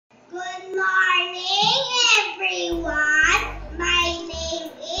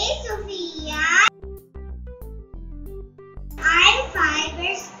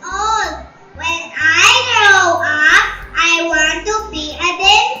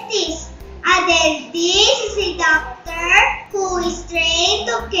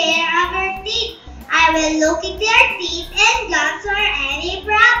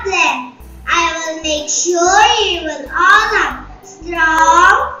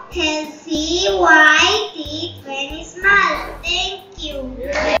healthy white teeth when you smile. Thank you.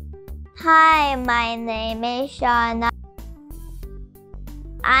 Hi, my name is Shauna.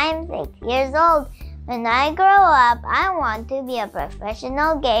 I'm 6 years old. When I grow up, I want to be a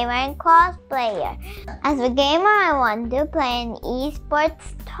professional gamer and cosplayer. As a gamer, I want to play in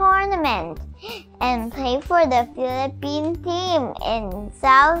esports tournament and play for the Philippine team in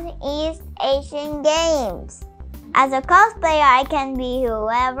Southeast Asian Games. As a cosplayer, I can be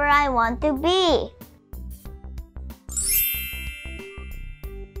whoever I want to be.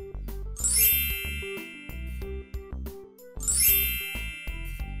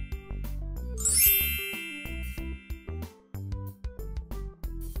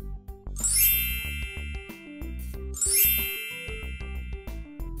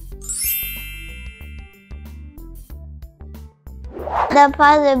 The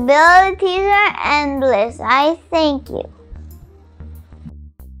possibilities are endless. I thank you.